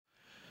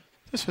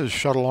This is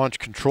Shuttle Launch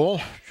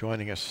Control.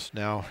 Joining us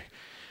now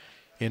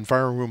in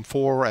Firing Room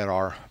 4 at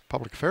our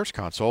Public Affairs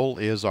Console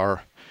is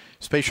our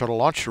Space Shuttle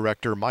Launch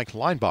Director, Mike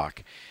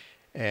Leinbach.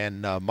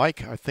 And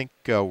Mike, I think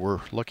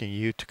we're looking at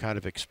you to kind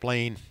of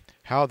explain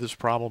how this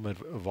problem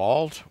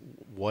evolved,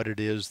 what it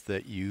is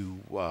that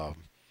you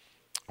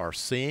are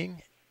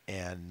seeing,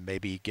 and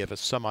maybe give us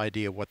some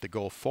idea what the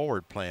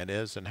go-forward plan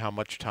is and how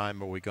much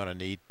time are we going to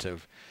need to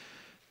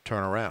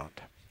turn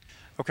around.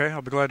 Okay,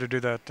 I'll be glad to do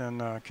that.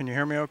 And can you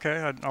hear me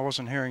okay? I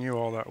wasn't hearing you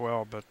all that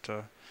well, but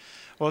well,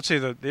 let's see.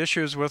 The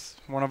issue is with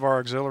one of our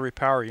auxiliary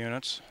power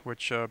units,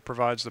 which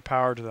provides the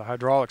power to the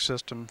hydraulic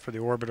system for the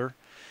orbiter.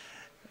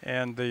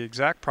 And the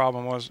exact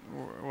problem was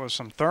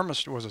a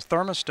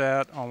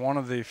thermostat on one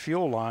of the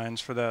fuel lines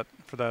for that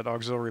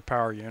auxiliary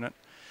power unit,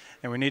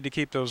 and we need to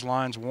keep those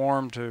lines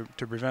warm to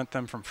prevent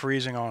them from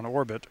freezing on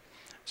orbit.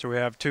 So we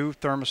have two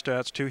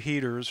thermostats, two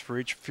heaters for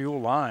each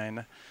fuel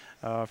line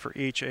for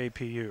each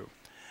APU.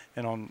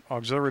 And on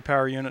auxiliary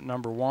power unit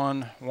number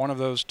one of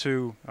those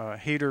two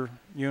heater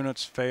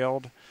units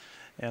failed,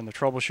 and the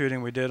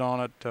troubleshooting we did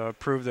on it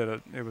proved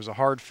that it was a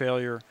hard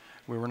failure.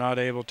 We were not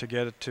able to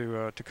get it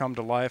to come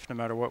to life no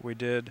matter what we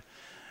did.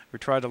 We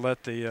tried to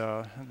let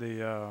the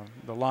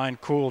line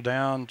cool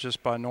down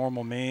just by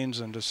normal means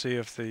and to see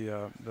if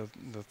the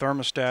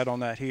thermostat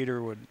on that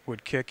heater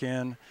would kick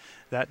in.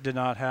 That did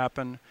not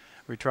happen.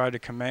 We tried to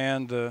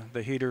command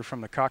the heater from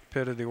the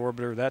cockpit of the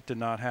orbiter. That did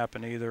not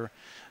happen either.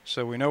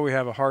 So we know we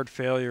have a hard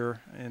failure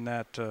in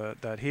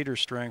that heater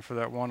string for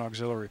that one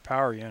auxiliary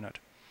power unit.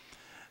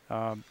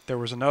 There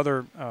was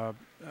another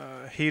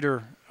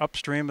heater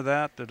upstream of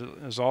that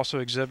is also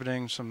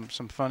exhibiting some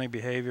funny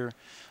behavior.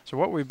 So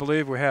what we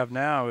believe we have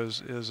now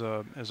is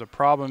a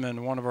problem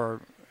in one of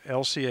our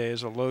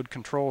LCAs, a load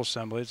control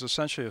assembly. It's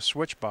essentially a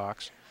switch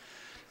box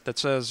that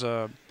says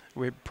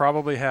we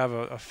probably have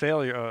a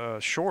failure, a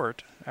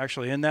short,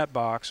 actually in that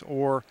box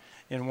or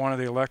in one of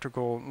the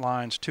electrical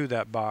lines to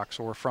that box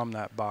or from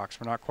that box.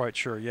 We're not quite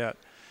sure yet.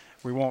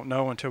 We won't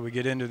know until we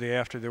get into the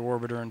after the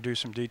orbiter and do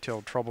some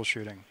detailed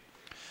troubleshooting.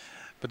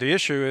 But the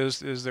issue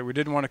is that we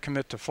didn't want to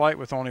commit to flight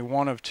with only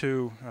one of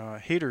two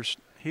heaters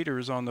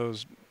on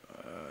those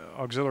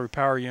auxiliary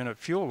power unit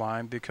fuel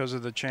line, because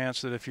of the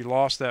chance that if you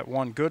lost that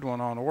one good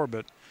one on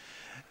orbit,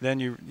 then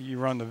you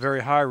run the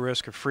very high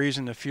risk of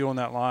freezing the fuel in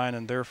that line,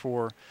 and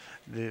therefore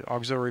the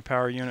auxiliary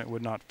power unit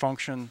would not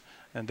function,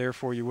 and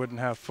therefore you wouldn't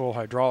have full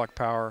hydraulic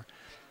power,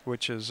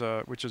 which is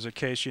a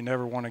case you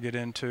never want to get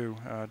into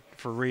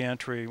for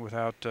re-entry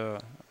without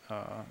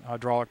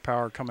hydraulic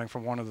power coming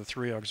from one of the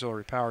three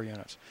auxiliary power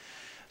units.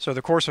 So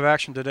the course of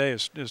action today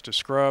is to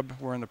scrub.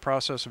 We're in the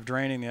process of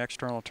draining the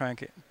external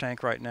tank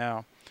right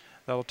now.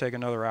 That'll take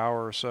another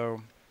hour or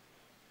so.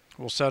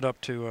 We'll set up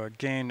to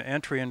gain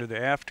entry into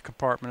the aft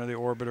compartment of the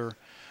orbiter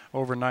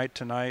overnight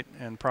tonight,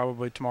 and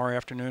probably tomorrow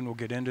afternoon we'll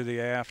get into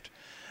the aft,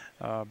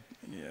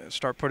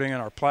 start putting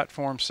in our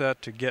platform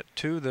set to get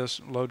to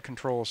this load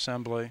control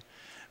assembly,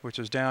 which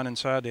is down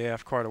inside the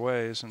aft quite a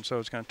ways, and so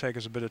it's going to take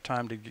us a bit of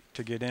time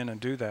to get in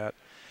and do that.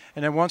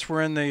 And then once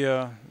we're in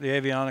the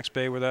avionics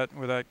bay where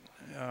that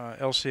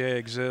LCA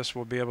exists,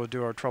 we'll be able to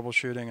do our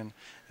troubleshooting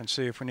and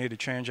see if we need to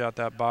change out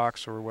that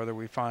box or whether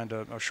we find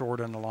a short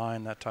in the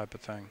line, that type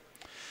of thing.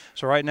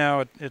 So right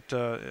now, it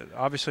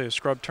obviously a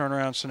scrub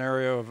turnaround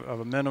scenario of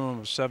a minimum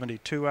of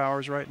 72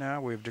 hours right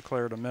now. We've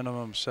declared a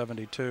minimum of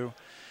 72.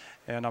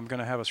 And I'm going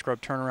to have a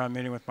scrub turnaround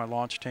meeting with my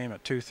launch team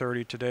at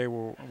 2:30 today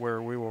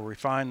where we will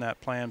refine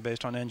that plan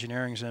based on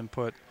engineering's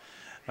input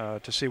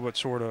to see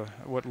what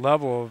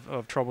level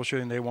of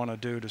troubleshooting they want to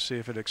do to see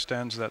if it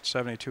extends that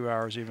 72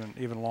 hours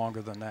even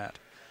longer than that.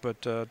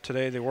 But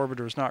today the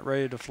orbiter is not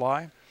ready to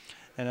fly.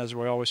 And as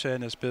we always say in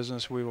this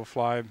business, we will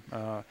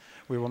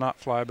not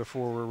fly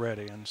before we're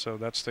ready. And so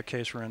that's the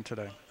case we're in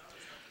today.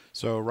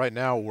 So right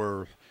now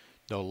we're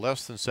no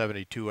less than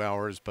 72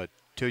 hours, but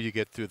till you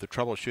get through the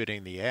troubleshooting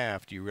in the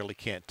aft, you really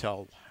can't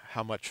tell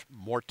how much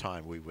more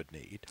time we would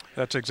need.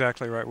 That's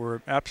exactly right. We're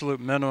at absolute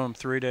minimum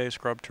 3-day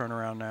scrub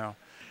turnaround now.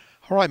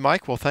 All right,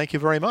 Mike. Well, thank you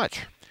very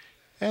much.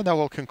 And that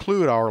will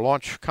conclude our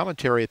launch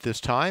commentary at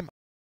this time.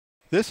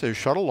 This is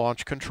Shuttle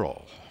Launch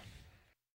Control.